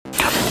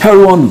Hey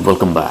everyone,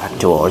 welcome back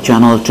to our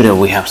channel. Today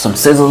we have some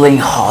sizzling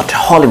hot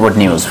Hollywood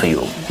news for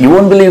you. You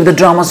won't believe the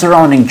drama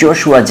surrounding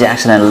Joshua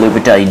Jackson and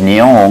Lupita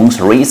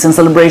Nyong'o's recent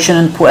celebration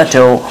in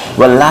Puerto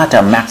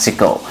Vallarta,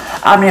 Mexico.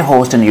 I'm your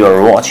host and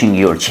you're watching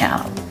your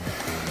channel.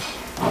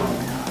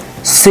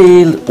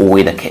 Sealed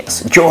with a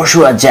kiss,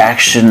 Joshua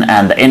Jackson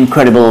and the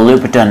incredible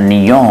Lupita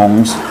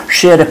Nyong'o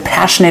shared a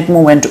passionate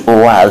moment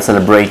while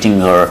celebrating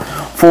her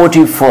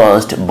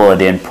 41st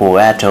birthday in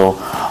Puerto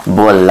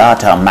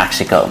Vallarta,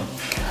 Mexico.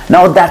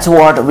 Now that's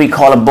what we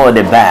call a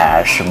birthday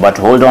bash, but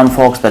hold on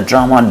folks, the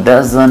drama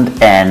doesn't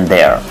end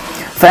there.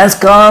 Fans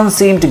can't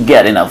seem to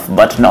get enough,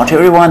 but not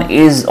everyone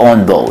is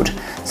on board.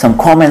 Some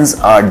comments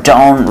are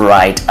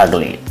downright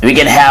ugly. We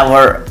can have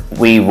her,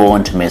 we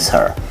won't miss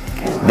her,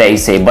 they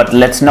say, but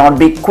let's not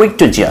be quick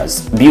to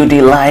judge. Beauty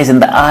lies in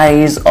the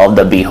eyes of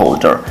the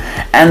beholder,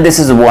 and this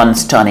is one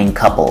stunning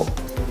couple.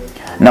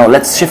 Now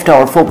let's shift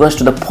our focus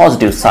to the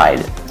positive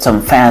side.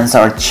 Some fans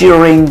are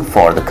cheering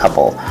for the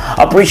couple,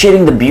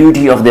 appreciating the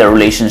beauty of their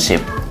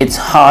relationship. It's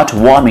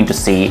heartwarming to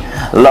see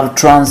love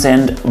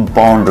transcend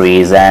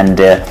boundaries, and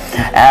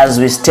as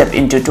we step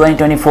into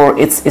 2024,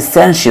 it's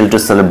essential to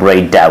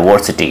celebrate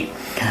diversity.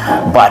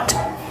 But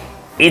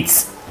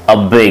it's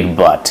a big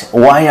but.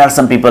 Why are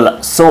some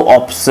people so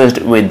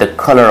obsessed with the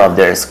color of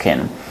their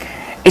skin?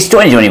 It's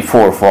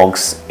 2024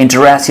 folks,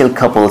 interracial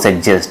couples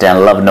exist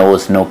and love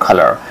knows no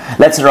color.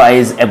 Let's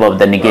rise above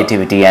the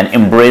negativity and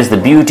embrace the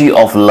beauty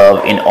of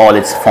love in all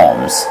its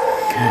forms.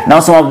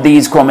 Now some of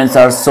these comments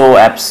are so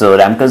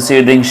absurd, I'm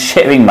considering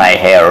shaving my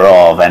hair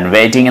off and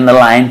waiting in the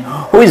line.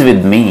 Who is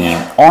with me?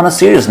 On a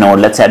serious note,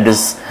 let's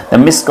address the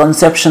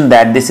misconception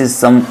that this is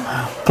some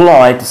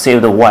ploy to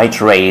save the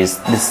white race.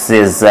 This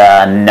is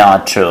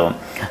not true.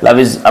 Love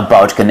is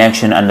about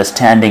connection,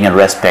 understanding and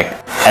respect.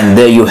 And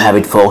there you have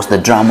it folks, the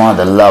drama,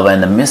 the love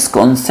and the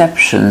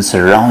misconceptions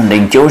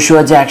surrounding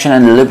Joshua Jackson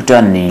and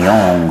Lupita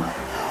Nyong'o.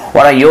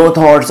 What are your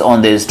thoughts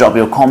on this? Drop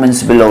your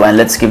comments below and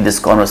let's keep this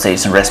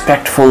conversation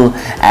respectful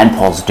and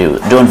positive.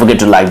 Don't forget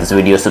to like this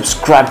video,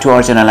 subscribe to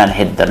our channel and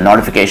hit the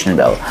notification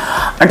bell.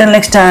 Until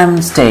next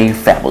time, stay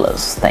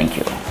fabulous. Thank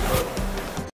you.